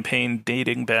across a campaign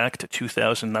dating back to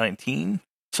 2019,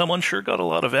 someone sure got a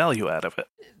lot of value out of it.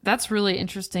 That's really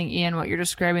interesting, Ian, what you're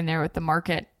describing there with the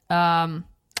market to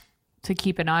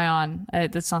keep an eye on.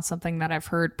 That's not something that I've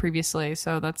heard previously,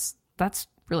 so that's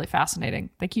really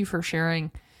fascinating. Thank you for sharing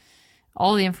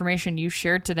all the information you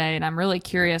shared today, and I'm really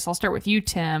curious. I'll start with you,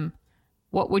 Tim.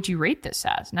 What would you rate this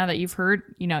as? Now that you've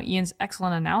heard, Ian's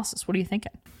excellent analysis, what are you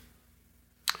thinking?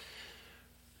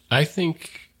 I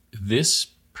think this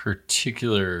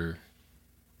particular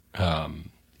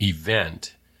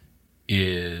event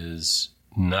is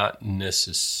not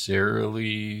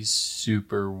necessarily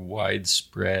super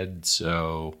widespread,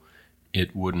 so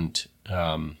it wouldn't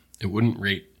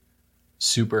rate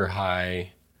super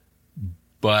high.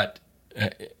 But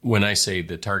when I say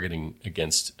the targeting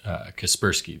against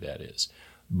Kaspersky, that is.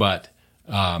 But,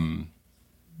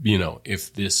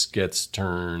 if this gets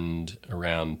turned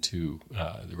around to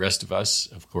the rest of us,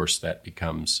 of course, that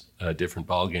becomes a different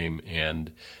ballgame,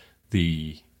 and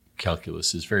the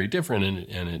calculus is very different,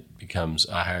 and it becomes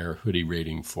a higher hoodie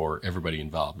rating for everybody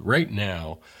involved. Right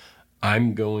now,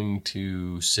 I'm going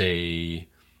to say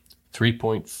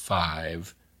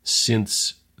 3.5,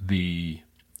 since the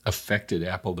affected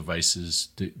Apple devices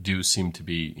do seem to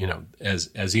be,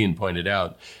 as Ian pointed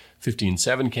out,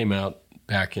 15.7 came out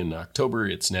back in October.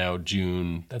 It's now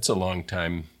June. That's a long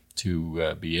time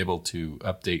to be able to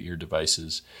update your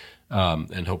devices,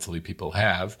 and hopefully people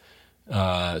have.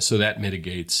 So that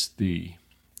mitigates the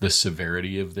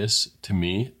severity of this to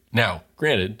me. Now,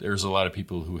 granted, there's a lot of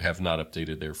people who have not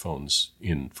updated their phones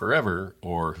in forever,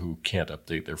 or who can't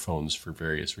update their phones for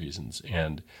various reasons,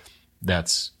 and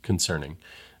that's concerning.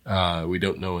 We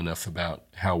don't know enough about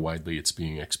how widely it's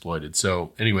being exploited.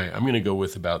 So anyway, I'm going to go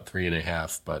with about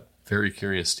 3.5, but very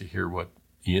curious to hear what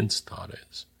Ian's thought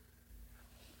is.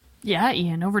 Yeah,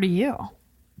 Ian, over to you.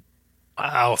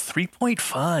 Wow,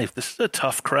 3.5. This is a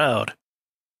tough crowd.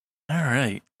 All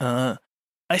right. I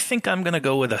think I'm going to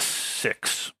go with a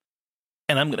 6.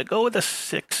 And I'm going to go with a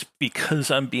 6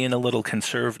 because I'm being a little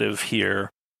conservative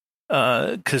here.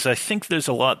 Because I think there's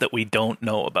a lot that we don't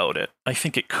know about it. I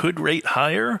think it could rate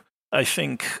higher. I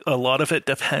think a lot of it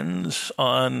depends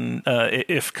on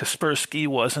if Kaspersky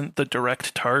wasn't the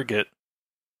direct target,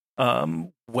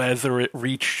 whether it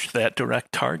reached that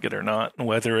direct target or not, and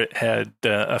whether it had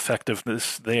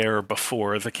effectiveness there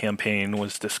before the campaign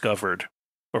was discovered,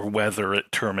 or whether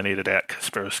it terminated at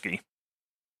Kaspersky.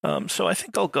 So I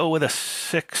think I'll go with a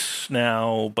 6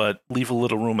 now, but leave a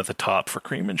little room at the top for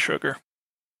cream and sugar.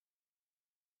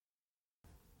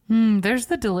 There's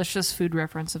the delicious food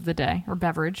reference of the day, or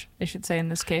beverage, I should say in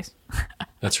this case.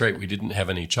 That's right. We didn't have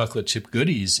any chocolate chip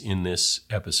goodies in this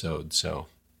episode, so...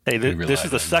 Hey, this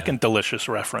is the second delicious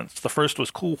reference. The first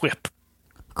was Cool Whip.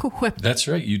 Cool Whip. That's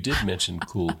right. You did mention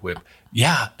Cool Whip.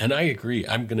 Yeah, and I agree.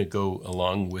 I'm going to go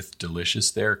along with delicious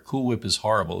there. Cool Whip is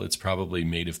horrible. It's probably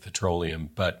made of petroleum,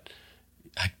 but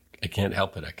I can't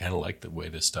help it. I kind of like the way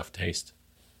this stuff tastes.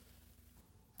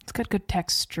 It's got good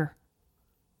texture.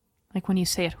 Like when you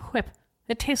say it, whip.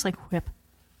 It tastes like whip.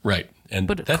 Right, and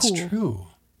but that's cool. true.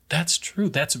 That's true.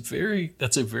 That's a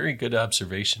very good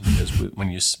observation, because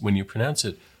when you pronounce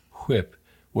it whip,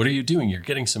 what are you doing? You're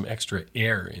getting some extra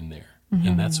air in there.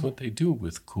 And that's what they do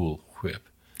with Cool Whip.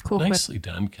 Cool Nicely Whip.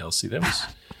 done, Kelsey.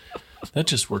 That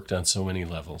just worked on so many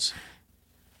levels.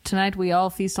 Tonight we all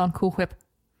feast on Cool Whip.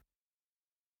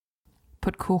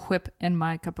 Put Cool Whip in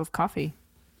my cup of coffee.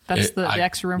 That's the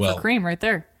extra room for cream right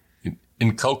there.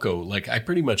 In cocoa, like I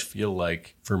pretty much feel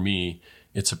like for me,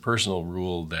 it's a personal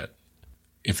rule that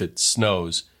if it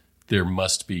snows, there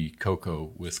must be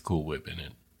cocoa with Cool Whip in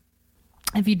it.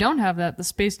 If you don't have that, the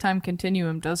space-time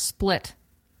continuum does split.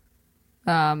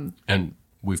 And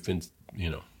we've been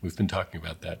talking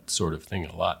about that sort of thing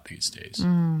a lot these days.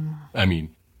 I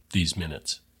mean, these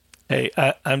minutes. Hey,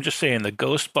 I'm just saying the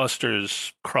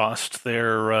Ghostbusters crossed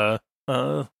their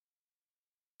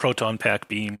proton pack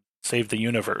beam, saved the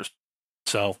universe.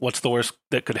 So what's the worst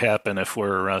that could happen if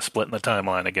we're splitting the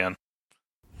timeline again?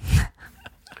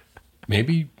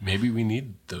 Maybe we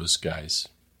need those guys.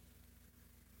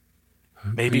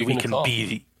 Maybe we can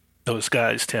be those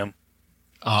guys, Tim.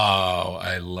 Oh,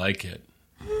 I like it.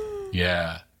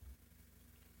 Yeah.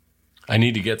 I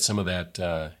need to get some of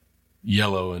that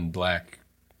yellow and black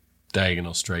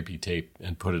diagonal stripy tape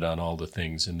and put it on all the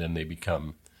things, and then they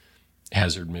become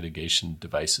hazard mitigation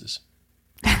devices.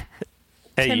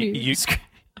 Hey,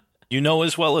 you know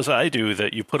as well as I do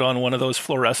that you put on one of those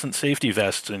fluorescent safety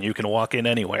vests and you can walk in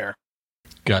anywhere.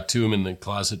 Got two of them in the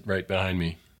closet right behind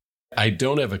me. I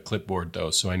don't have a clipboard,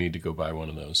 though, so I need to go buy one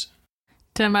of those.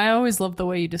 Tim, I always love the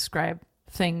way you describe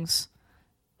things.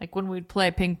 Like when we'd play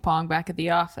ping pong back at the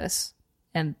office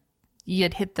and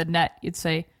you'd hit the net, you'd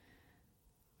say,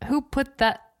 "Who put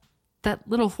that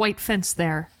little white fence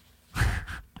there?"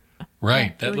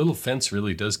 Right. That little fence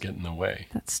really does get in the way.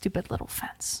 That stupid little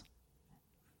fence.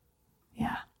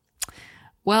 Yeah.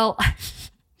 Well,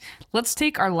 let's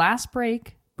take our last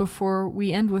break before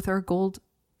we end with our gold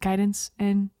guidance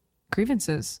and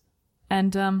grievances.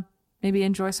 And maybe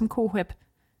enjoy some Cool Whip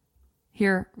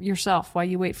here yourself while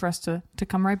you wait for us to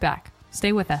come right back.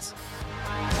 Stay with us.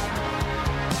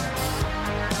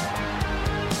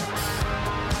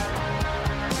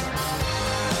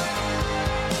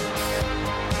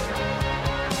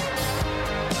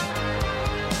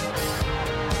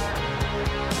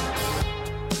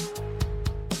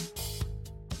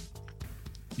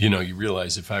 You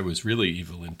realize if I was really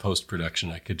evil in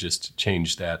post-production, I could just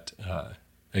change that.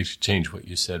 I should change what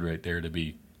you said right there to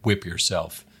be whip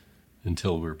yourself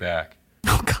until we're back.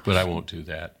 Oh, God. But I won't do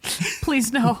that.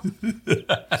 Please, no.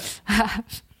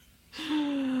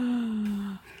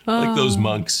 Like those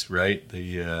monks, right?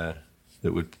 That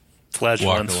would walk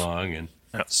along and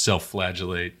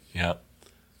self-flagellate. Yeah.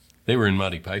 They were in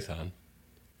Monty Python.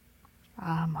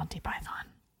 Monty Python.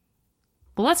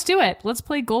 Well, let's do it. Let's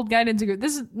play Gold Guidance.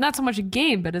 This is not so much a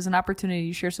game, but as an opportunity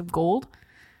to share some gold.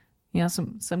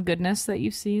 Some goodness that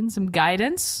you've seen, some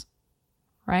guidance,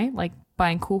 right? Like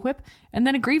buying Cool Whip, and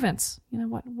then a grievance.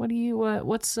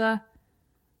 What's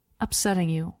upsetting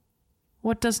you?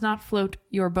 What does not float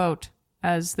your boat,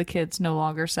 as the kids no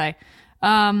longer say?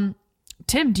 Tim,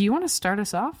 do you want to start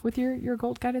us off with your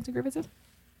gold guidance and grievances?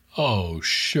 Oh,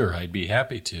 sure. I'd be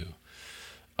happy to.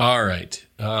 All right.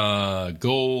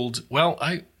 Gold. Well,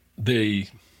 the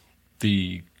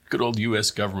good old U.S.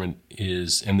 government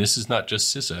is, and this is not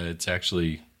just CISA, it's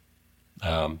actually,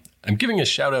 I'm giving a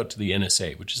shout out to the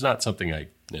NSA, which is not something I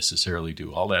necessarily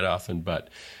do all that often, but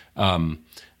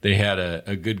they had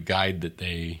a good guide that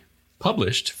they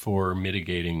published for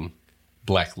mitigating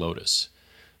Black Lotus.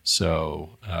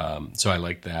 So I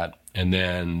like that. And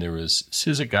then there was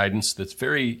CISA guidance that's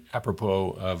very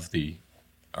apropos of the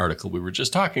article we were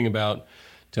just talking about,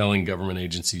 telling government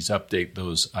agencies update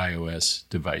those iOS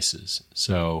devices.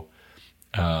 So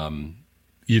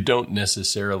you don't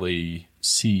necessarily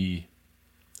see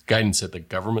guidance at the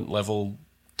government level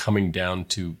coming down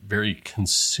to very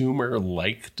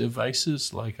consumer-like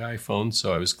devices like iPhones,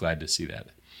 so I was glad to see that.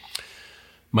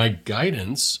 My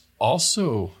guidance,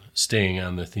 also staying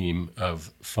on the theme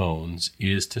of phones,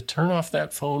 is to turn off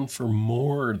that phone for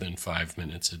more than 5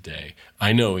 minutes a day.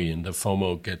 I know, Ian, the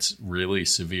FOMO gets really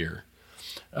severe.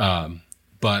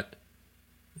 But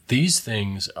these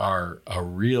things are a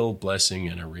real blessing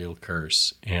and a real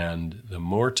curse. And the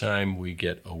more time we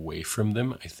get away from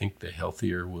them, I think the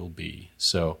healthier we'll be.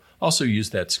 So also use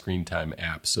that screen time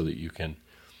app so that you can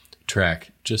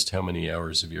track just how many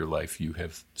hours of your life you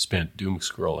have spent doom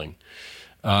scrolling.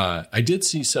 I did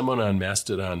see someone on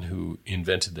Mastodon who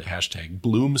invented the hashtag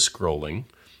bloom scrolling,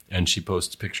 and she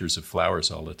posts pictures of flowers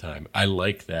all the time. I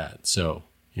like that. So,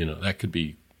 that could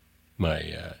be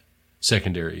my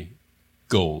secondary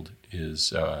gold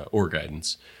is or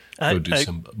guidance. Go do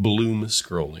some bloom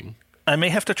scrolling. I may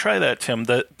have to try that, Tim.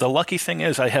 The lucky thing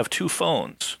is I have two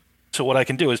phones. So what I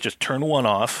can do is just turn one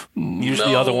off, use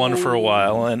the other one for a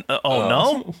while, and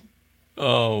no?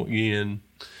 Oh, Ian,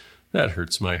 that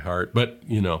hurts my heart. But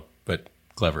but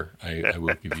clever. I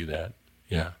will give you that.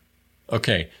 Yeah.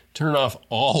 Okay, turn off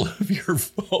all of your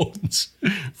phones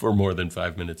for more than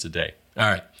 5 minutes a day. All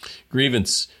right,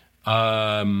 grievance.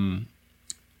 LastPass.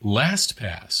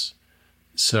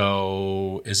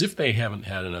 So, as if they haven't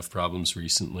had enough problems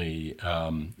recently,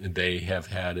 they have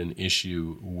had an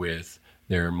issue with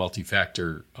their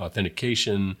multi-factor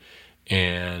authentication,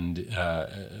 and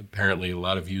apparently a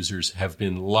lot of users have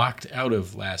been locked out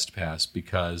of LastPass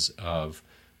because of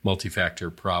multi-factor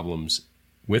problems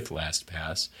with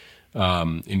LastPass,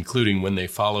 including when they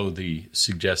follow the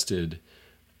suggested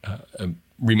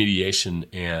remediation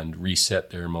and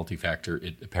reset their multi-factor.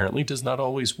 It apparently does not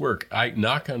always work. I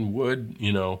knock on wood,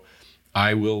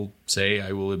 I will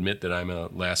admit that I'm a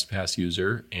LastPass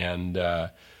user, and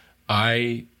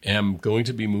I am going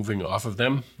to be moving off of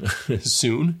them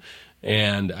soon,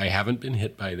 and I haven't been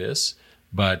hit by this,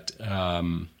 but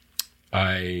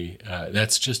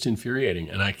that's just infuriating,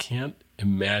 and I can't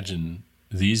imagine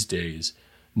these days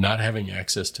not having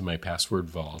access to my password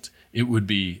vault. It would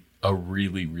be a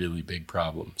really, really big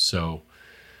problem. So,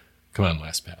 come on,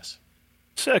 LastPass.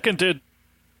 Seconded.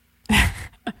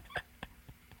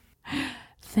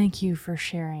 Thank you for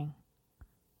sharing.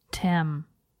 Tim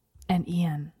and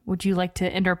Ian, would you like to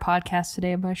end our podcast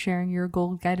today by sharing your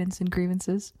gold guidance and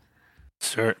grievances?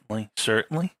 Certainly.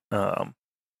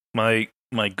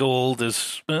 My gold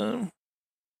is going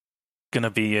to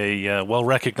be a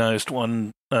well-recognized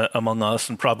one among us,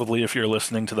 and probably if you're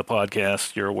listening to the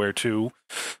podcast, you're aware too.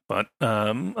 But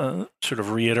sort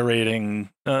of reiterating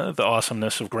the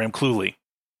awesomeness of Graham Cluley,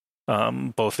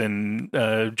 both in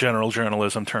general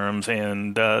journalism terms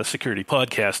and security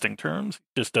podcasting terms.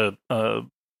 Just a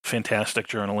fantastic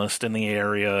journalist in the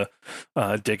area,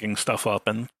 digging stuff up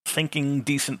and thinking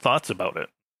decent thoughts about it,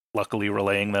 luckily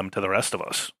relaying them to the rest of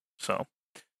us. So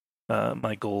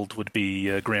my gold would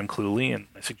be Graham Cluley, and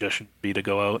my suggestion would be to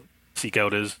go out, seek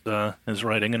out his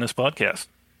writing and his podcast.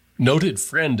 Noted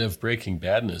friend of Breaking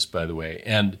Badness, by the way.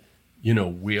 And,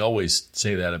 we always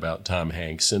say that about Tom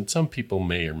Hanks, and some people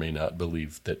may or may not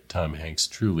believe that Tom Hanks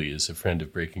truly is a friend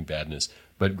of Breaking Badness.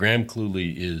 But Graham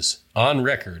Cluley is on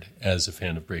record as a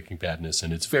fan of Breaking Badness,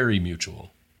 and it's very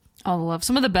mutual. I love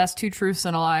some of the best two truths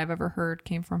and a lie I've ever heard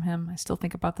came from him. I still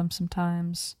think about them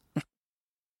sometimes.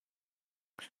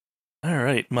 All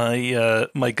right, my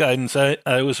guidance.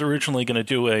 I was originally going to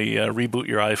do a reboot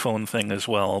your iPhone thing as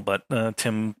well, but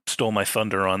Tim stole my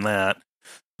thunder on that.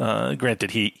 Granted,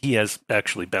 he has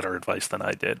actually better advice than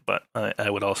I did, but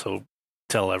I would also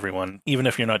tell everyone, even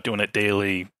if you're not doing it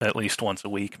daily, at least once a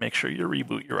week, make sure you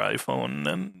reboot your iPhone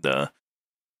and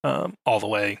all the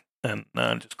way and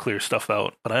just clear stuff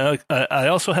out. But I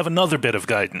also have another bit of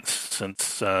guidance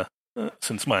since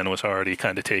mine was already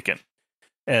kind of taken.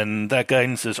 And that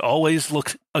guidance is always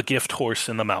look a gift horse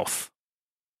in the mouth.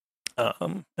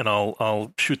 And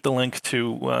I'll shoot the link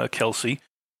to Kelsey,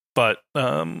 but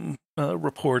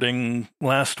reporting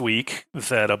last week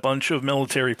that a bunch of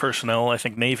military personnel, I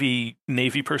think Navy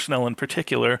personnel in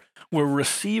particular, were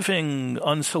receiving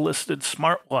unsolicited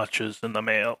smartwatches in the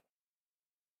mail,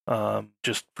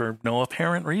 just for no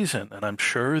apparent reason. And I'm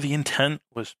sure the intent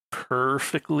was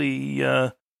perfectly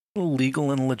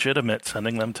legal and legitimate,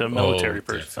 sending them to military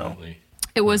personnel. Definitely.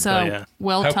 It was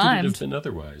well timed. How could it have been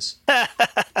otherwise?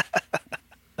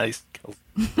 Nice.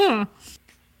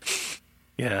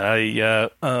 Yeah,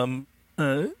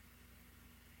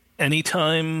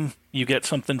 anytime you get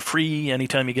something free,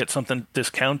 anytime you get something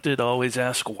discounted, always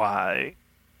ask why.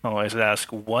 Always ask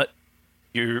what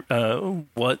the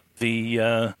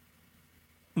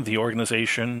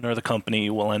organization or the company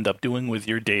will end up doing with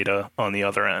your data on the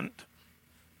other end.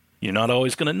 You're not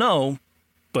always going to know,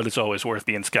 but it's always worth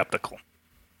being skeptical.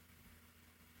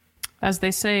 As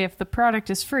they say, if the product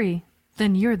is free,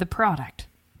 then you're the product.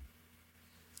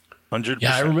 100%.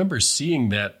 Yeah, I remember seeing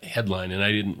that headline, and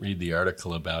I didn't read the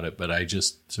article about it, but I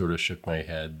just sort of shook my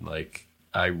head. Like,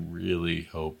 I really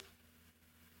hope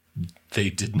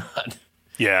they did not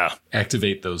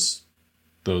activate those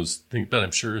things, but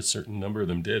I'm sure a certain number of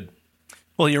them did.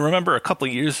 Well, you remember a couple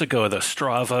of years ago, the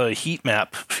Strava heat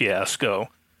map fiasco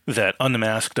that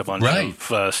unmasked a bunch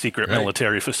of secret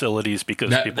military facilities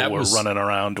because people were running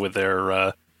around with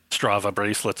their Strava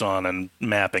bracelets on and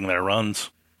mapping their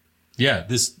runs. Yeah,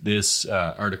 this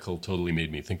article totally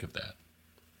made me think of that.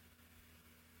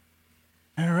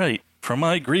 All right. For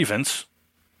my grievance,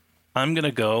 I'm going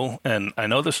to go, and I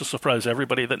know this will surprise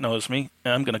everybody that knows me,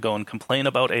 I'm going to go and complain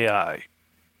about AI.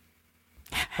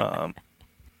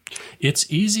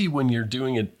 It's easy when you're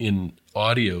doing it in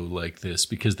audio like this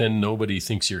because then nobody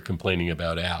thinks you're complaining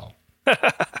about Al.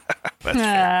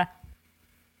 That's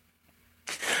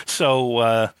true.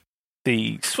 So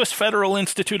the Swiss Federal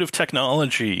Institute of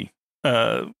Technology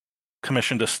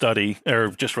commissioned a study, or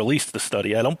just released the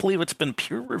study. I don't believe it's been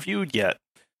peer-reviewed yet,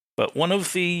 but one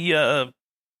of the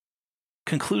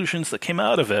conclusions that came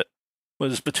out of it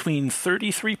was between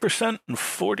 33% and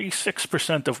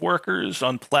 46% of workers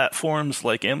on platforms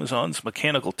like Amazon's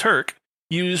Mechanical Turk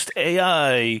used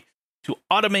AI to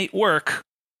automate work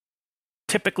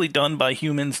typically done by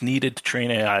humans needed to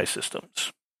train AI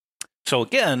systems. So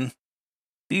again,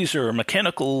 these are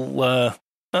mechanical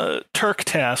Turk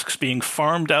tasks being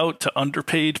farmed out to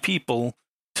underpaid people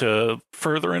to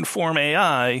further inform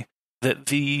AI that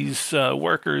these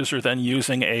workers are then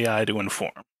using AI to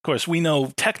inform. Of course, we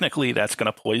know technically that's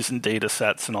going to poison data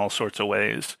sets in all sorts of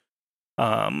ways.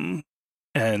 And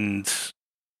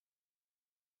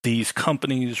these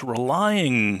companies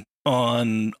relying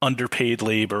on underpaid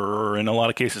labor, or in a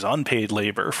lot of cases unpaid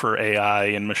labor, for AI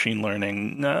and machine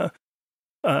learning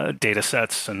data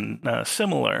sets and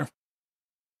similar,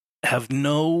 have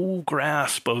no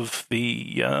grasp of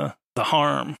the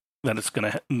harm that it's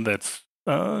that's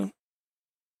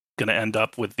going to end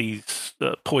up with these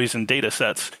poison data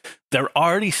sets. They're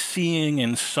already seeing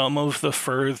in some of the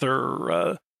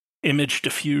further image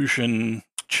diffusion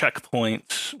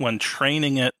checkpoints when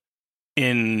training it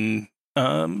in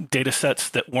data sets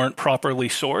that weren't properly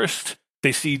sourced,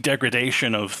 they see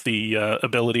degradation of the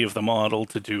ability of the model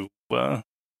to do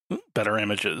better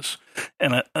images.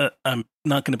 And I'm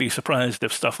not going to be surprised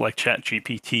if stuff like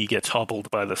ChatGPT gets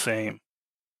hobbled by the same.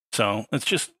 So it's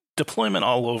just deployment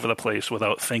all over the place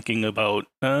without thinking about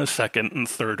second and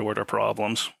third order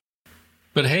problems.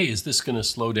 But hey, is this going to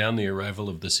slow down the arrival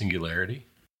of the singularity?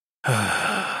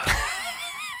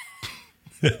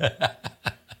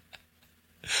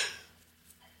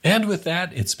 And with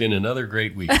that, it's been another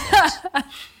great week.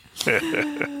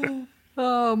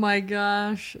 Oh my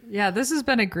gosh. Yeah, this has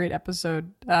been a great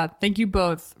episode. Thank you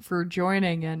both for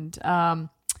joining. And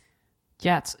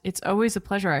yeah, it's always a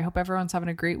pleasure. I hope everyone's having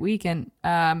a great week. And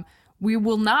we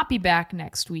will not be back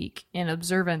next week in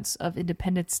observance of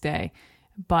Independence Day,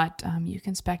 but you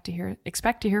can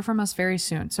expect to hear from us very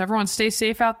soon. So everyone stay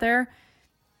safe out there.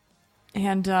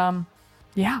 And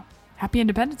yeah, happy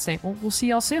Independence Day. We'll see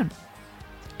y'all soon.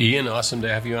 Ian, awesome to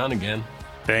have you on again.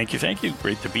 Thank you.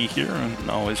 Great to be here, and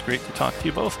always great to talk to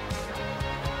you both.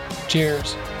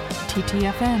 Cheers.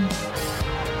 TTFN.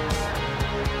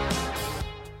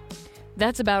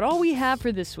 That's about all we have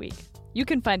for this week. You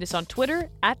can find us on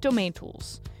Twitter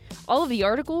 @DomainTools. All of the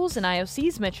articles and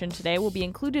IOCs mentioned today will be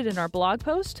included in our blog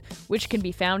post, which can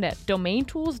be found at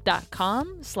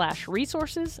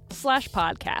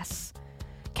domaintools.com/resources/podcasts.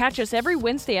 Catch us every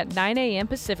Wednesday at 9 a.m.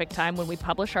 Pacific time when we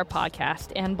publish our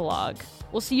podcast and blog.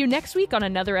 We'll see you next week on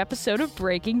another episode of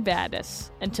Breaking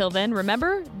Badness. Until then,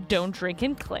 remember, don't drink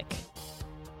and click.